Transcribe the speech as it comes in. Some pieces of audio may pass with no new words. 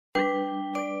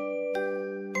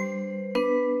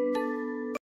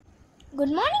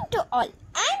Good morning to all.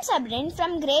 I am Sabrin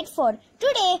from grade 4.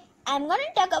 Today I am going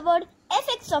to talk about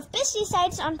effects of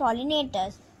pesticides on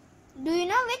pollinators. Do you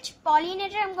know which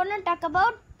pollinator I am going to talk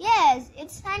about? Yes,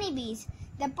 it's honeybees.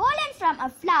 The pollen from a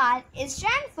flower is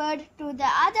transferred to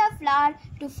the other flower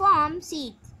to form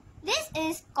seeds. This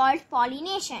is called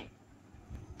pollination.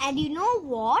 And you know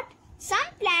what? Some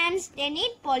plants they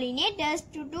need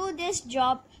pollinators to do this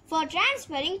job for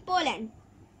transferring pollen.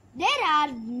 There are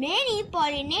many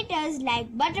pollinators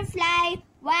like butterfly,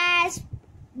 wasp,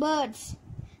 birds.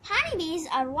 Honeybees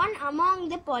are one among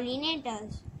the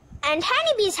pollinators. And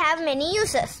honeybees have many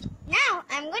uses. Now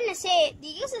I am going to say the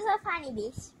uses of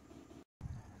honeybees.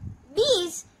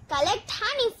 Bees collect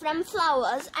honey from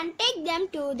flowers and take them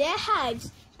to their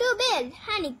hives to build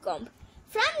honeycomb.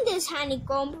 From this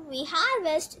honeycomb we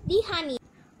harvest the honey.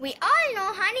 We all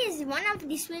know honey is one of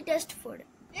the sweetest food.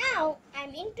 Now I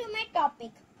am into my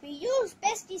topic. We use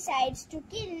pesticides to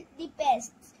kill the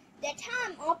pests that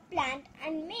harm our plant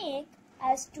and make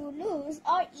us to lose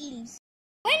our yields.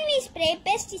 When we spray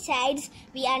pesticides,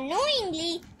 we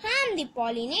unknowingly harm the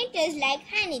pollinators like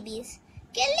honeybees.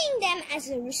 Killing them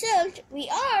as a result, we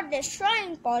are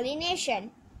destroying pollination,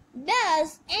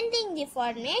 thus ending the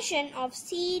formation of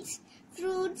seeds,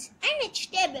 fruits and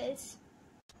vegetables.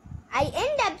 I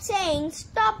end up saying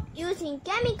stop using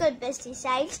chemical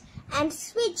pesticides and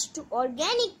switch to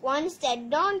organic ones that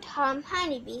don't harm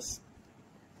honeybees.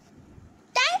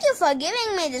 Thank you for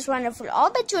giving me this wonderful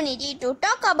opportunity to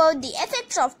talk about the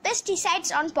effects of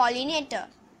pesticides on pollinators.